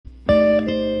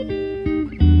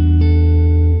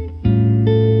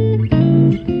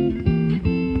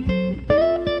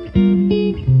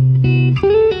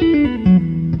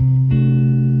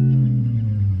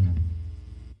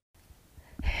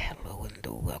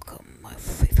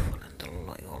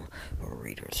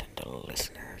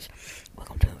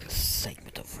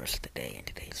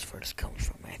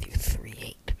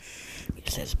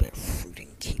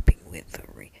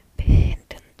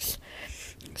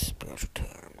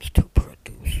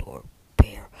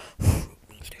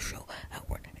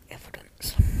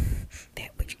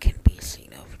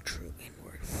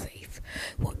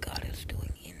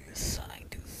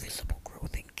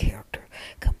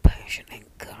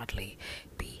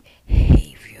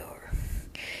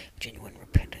Genuine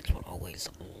repentance will always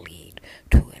lead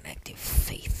to an active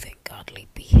faith and godly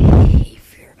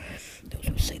behavior. Those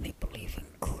who say they believe in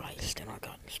Christ and are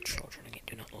God's children and yet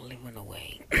do not live in a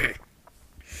way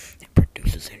that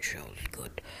produces and shows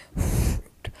good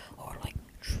fruit are like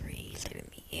trees that in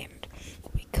the end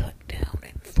will be cut down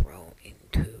and thrown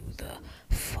into the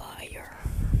fire.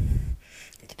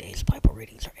 And today's Bible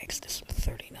readings are Exodus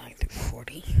 39 through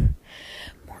 40,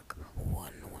 Mark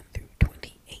 1 through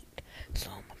 28,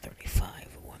 Psalm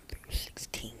 35 1 through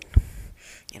 16,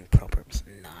 and Proverbs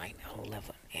 9,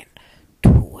 11, and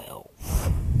 12.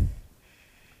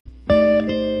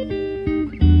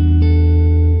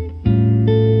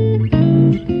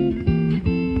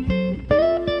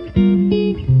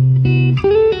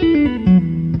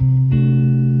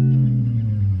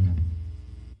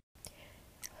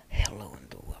 Hello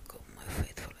and welcome, my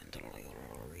faithful and loyal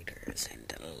readers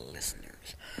and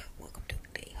listeners. Welcome to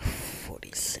day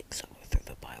 46 of Through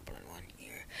the Bible in 1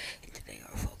 year. And today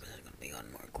our focus is going to be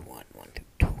on Mark 1 through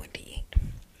 28.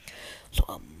 So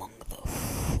among the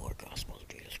four Gospels of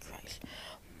Jesus Christ,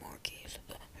 Mark is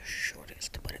the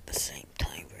shortest, but at the same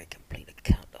time very complete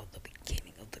account of the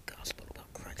beginning of the Gospel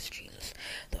about Christ Jesus,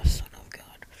 the Son of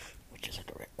God, which is a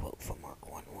direct quote from Mark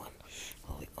 1:1.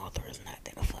 While the author is not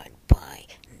identified by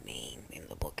name in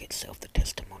the book itself, the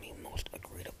testimony most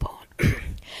agreed upon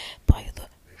by the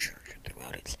church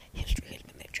throughout its history has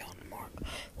been that John Mark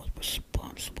was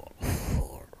responsible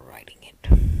for writing it.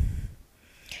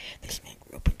 This man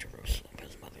grew up in Jerusalem.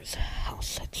 His mother's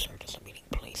house had served as a meeting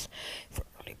place for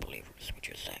early believers, which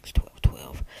is Acts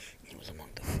 12:12. He was among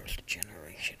the first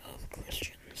generation of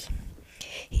Christians.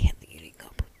 He had the unique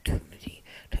opportunity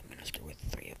to minister with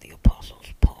three of the apostles,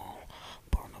 Paul,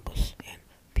 Barnabas, and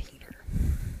Peter.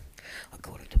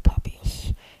 According to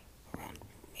Papias, around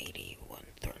AD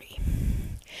 130,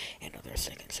 and other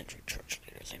second century church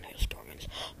leaders and historians,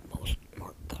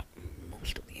 Mark got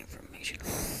most of the information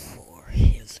for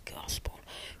his gospel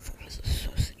from his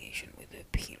association with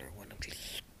Peter, one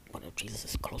of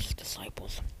Jesus' closest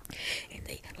disciples, and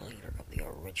a leader of the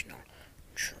original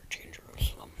church in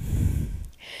Jerusalem.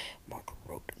 Mark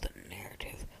wrote the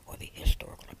narrative, or the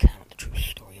historical account of the true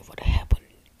story of what happened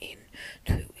in,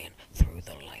 to, and through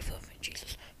the life of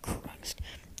Jesus Christ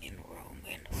in Rome,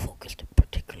 and focused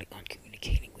particularly on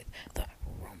communicating with the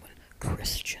Roman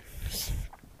Christians.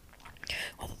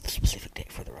 Although the specific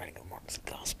date for the writing of Mark's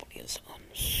Gospel is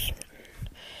uncertain,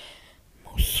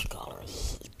 most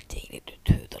scholars date it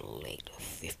to the late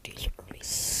 50s, early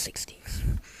 60s.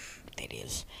 That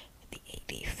is, the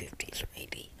AD 50s or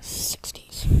AD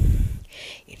 60s.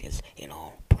 It is, in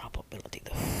all probability,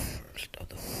 the first of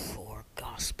the four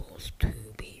Gospels to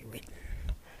be written.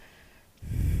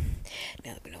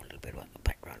 Now that we know a little bit about the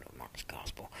background of Mark's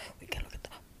Gospel, we can look at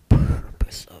the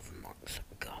purpose of Mark's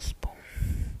Gospel.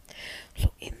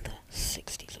 So in the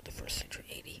 60s of the first century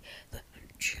AD, the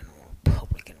general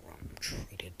public in Rome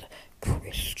treated the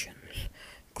Christians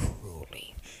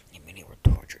cruelly, and many were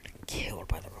tortured and killed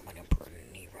by the Roman Emperor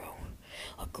Nero.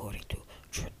 According to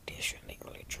tradition, the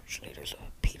early church leaders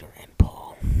Peter and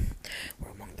Paul were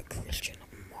among the Christian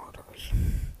martyrs,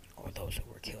 or those who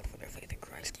were killed for their faith in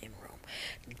Christ in Rome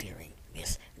during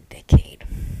this decade.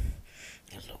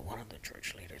 As one of the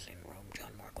church leaders in Rome,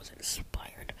 John Mark was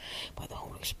inspired by the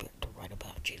Holy Spirit to write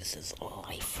about Jesus'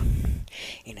 life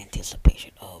in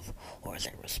anticipation of, or as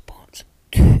a response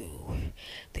to,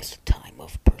 this time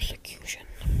of persecution.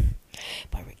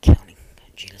 By recounting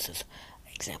Jesus'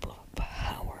 example of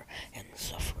power and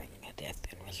suffering, death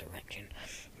and resurrection,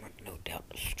 Mark no doubt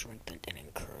strengthened and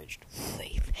encouraged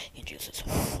faith in Jesus'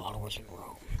 followers in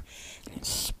Rome, and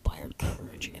inspired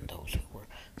courage in those who were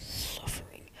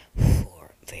suffering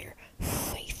for their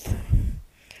faith.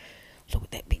 So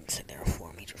with that being said, there are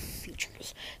four major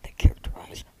features that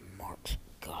characterize Mark's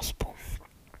Gospel.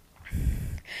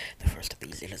 The first of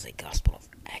these, it is a gospel of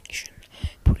action,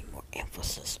 putting more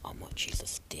emphasis on what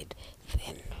Jesus did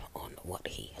than on what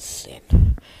he said.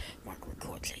 Mark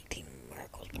records 18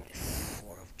 miracles, only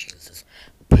 4 of Jesus'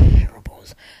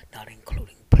 parables, not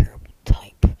including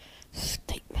parable-type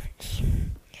statements.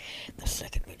 The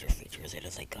second major feature is it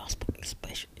is a gospel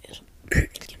especially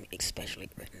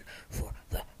written for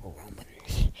the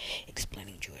Romans,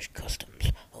 explaining Jewish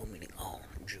customs, omitting all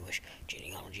Jewish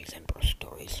genealogies and birth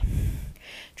stories,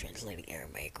 translating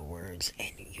Aramaic words,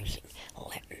 and using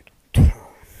Latin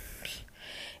terms.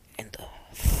 And the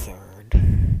third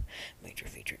major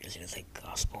feature is it is a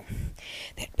gospel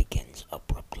that begins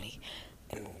abruptly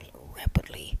and moves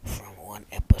rapidly from one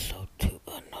episode to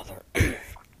another,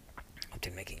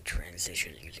 often making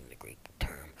transitions using the Greek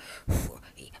term for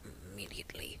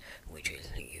immediately, which is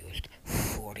used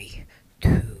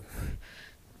 42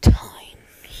 times.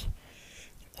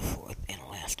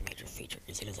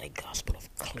 it is a gospel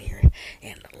of clear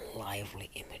and lively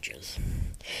images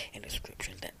and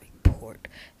descriptions that report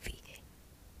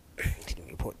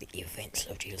the events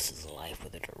of Jesus' life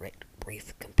with a direct,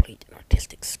 brief, complete, and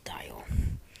artistic style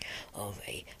of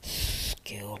a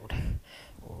skilled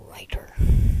writer.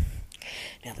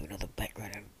 Now that we know the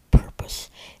background and purpose,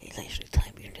 it's actually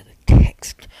time to get into the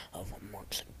text of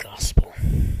Mark's Gospel,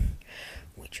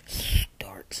 which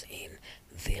starts in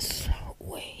this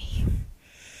way.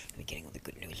 Beginning with the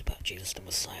good news about Jesus the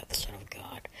Messiah, the Son of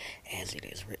God, as it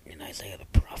is written in Isaiah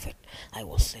the prophet, I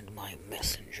will send my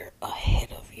messenger ahead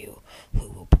of you, who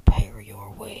will prepare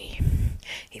your way.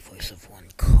 A voice of one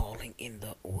calling in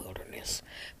the wilderness,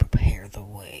 prepare the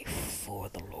way for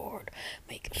the Lord,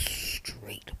 make a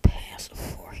straight path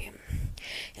for him.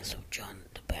 And so John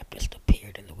the Baptist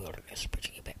appeared in the wilderness,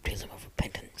 preaching a baptism of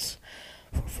repentance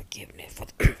for forgiveness, for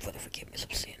the forgiveness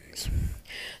of sins.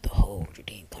 The whole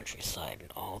Judean countryside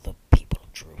and all the people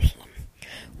of Jerusalem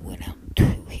went out to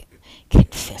him,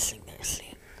 confessing their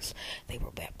sins. They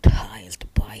were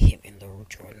baptized by him in the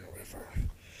Jordan River.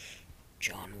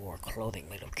 John wore clothing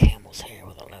made of camel's hair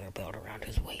with a leather belt around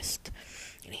his waist,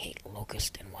 and he ate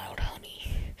locusts and wild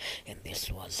honey, and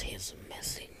this was his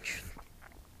message.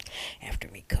 After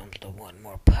me comes the one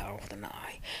more powerful than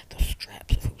I, the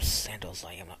straps of whose sandals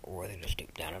I am not worthy to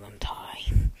stoop down and untie.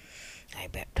 I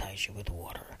baptize you with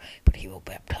water, but he will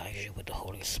baptize you with the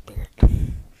Holy Spirit.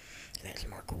 That's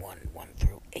Mark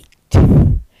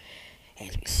 1:1-8.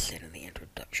 As we said in the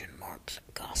introduction, Mark's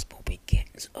Gospel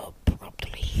begins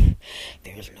abruptly.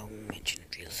 There is no mention of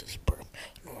Jesus' birth,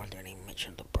 nor is there any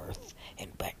mention of the birth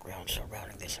and background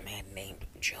surrounding this man named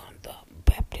John the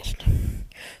Baptist,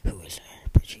 who is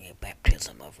preaching a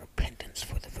baptism of repentance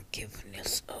for the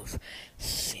forgiveness of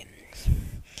sins.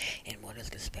 And what is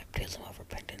this baptism of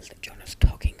repentance that John is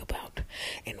talking about?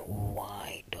 And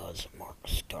why does Mark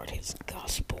start his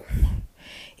Gospel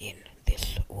in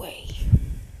this way?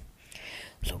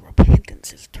 So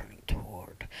repentance is turning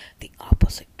toward the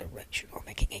opposite direction, or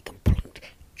making a complete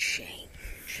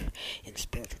change. In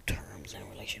spiritual terms, in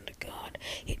relation to God,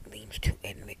 it means to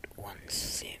admit one's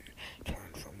sin,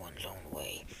 turn from one's own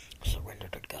way, surrender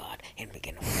to God, and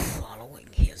begin following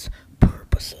his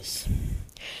purposes.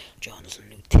 John's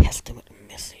New Testament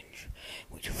message,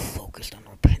 which focused on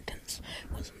repentance,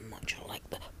 was much like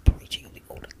the preaching of the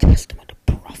Old Testament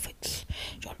prophets.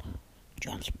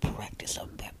 John's practice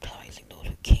of baptizing those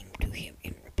who came to him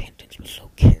in repentance was so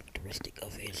characteristic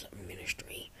of his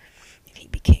ministry that he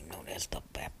became known as the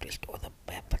Baptist, or the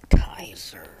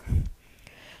baptizer.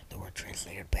 The word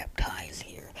translated baptize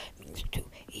here means to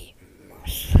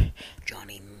immerse. John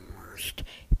immersed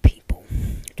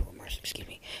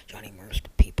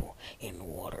people in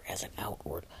water as an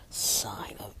outward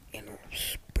sign of inner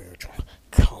spiritual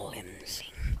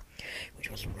cleansing,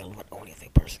 which was relevant only if a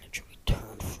person had truly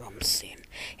turned from sin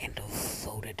and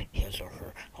devoted his or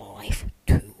her life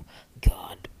to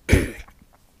God.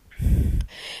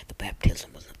 The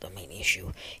baptism was not the main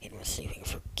issue in receiving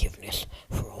forgiveness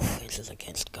for offenses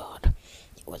against God.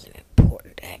 It was an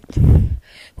important act,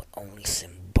 but only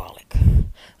symbolic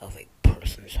of a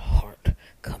person's heart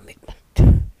commitment.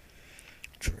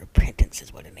 True repentance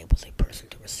is what enables a person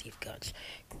to receive God's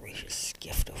gracious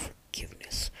gift of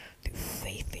forgiveness through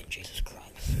faith in Jesus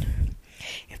Christ.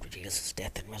 After Jesus'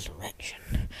 death and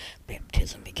resurrection,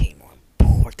 baptism became more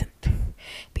important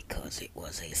because it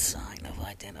was a sign of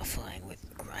identifying with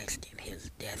Christ in his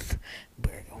death,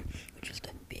 burial, which is the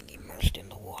being immersed in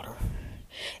the water,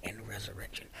 and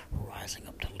resurrection, rising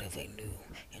up to live a new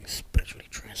and spiritually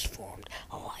transformed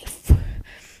life.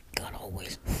 God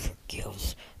always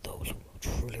forgives those who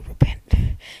truly repent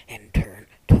and turn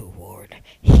toward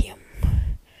him.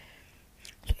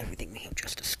 So everything we have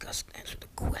just discussed answers the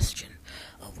question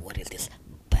of what is this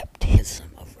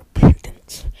baptism of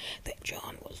repentance that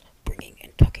John was bringing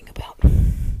and talking about.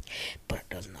 But it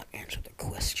does not answer the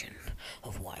question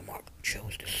of why Mark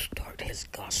chose to start his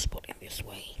gospel in this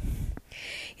way.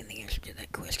 And the answer to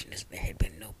that question is there had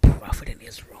been no prophet in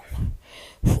Israel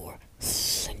for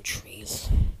centuries.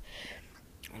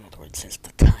 In other words, since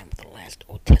the time of the last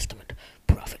Old Testament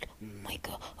prophet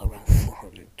Micah, around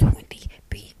 420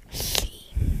 BC.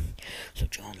 So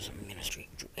John's ministry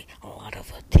drew a lot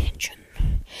of attention.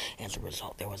 As a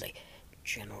result, there was a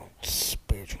general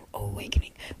spiritual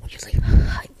awakening, which is a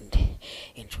heightened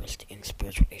interest in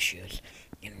spiritual issues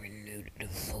and renewed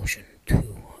devotion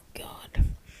to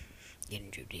God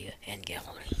in Judea and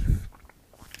Galilee.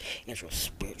 Israel's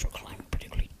spiritual climate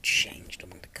particularly changed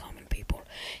among the common people,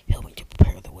 helping to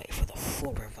prepare the way for the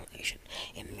full revelation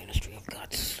and ministry of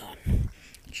God's Son,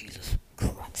 Jesus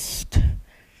Christ.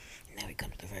 Now we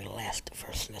come to the very last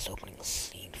verse in this opening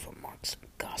scene for Mark's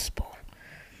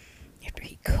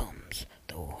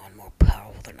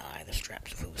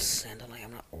sandal I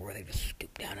am not worthy to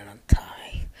stoop down and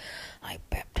untie. I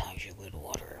baptize you with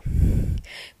water,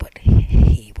 but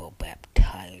he will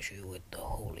baptize you with the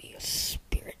Holy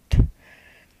Spirit.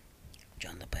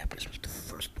 John the Baptist was the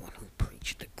first one who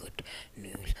preached the good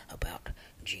news about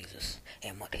Jesus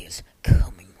and what his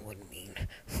coming would mean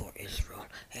for Israel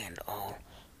and all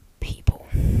people.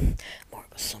 Mark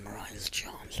summarized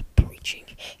John's preaching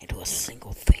into a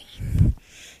single theme,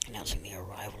 announcing the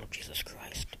arrival of Jesus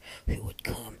Christ, who would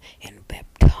come and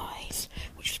baptize,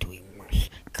 which is to immerse,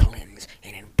 cleanse,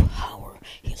 and empower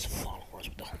his followers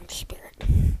with the Holy Spirit.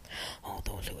 All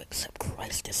those who accept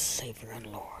Christ as Savior and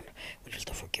Lord, which is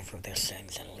the forgiver of their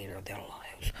sins and leader of their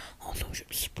lives, also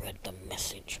should spread the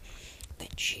message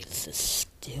that Jesus is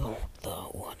still the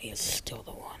one. He is still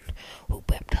the one who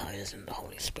baptizes in the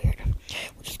Holy Spirit,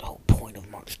 which is the whole point of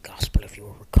Mark's Gospel, if you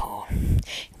will recall,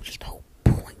 which is the whole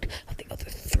point of the other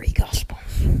three Gospels,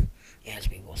 as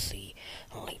we will see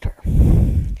later.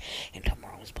 And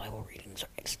tomorrow's Bible readings are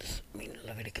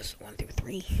Leviticus 1 through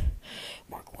 3,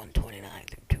 Mark 1:29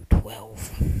 through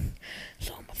 2:12,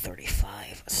 Psalm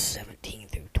 35,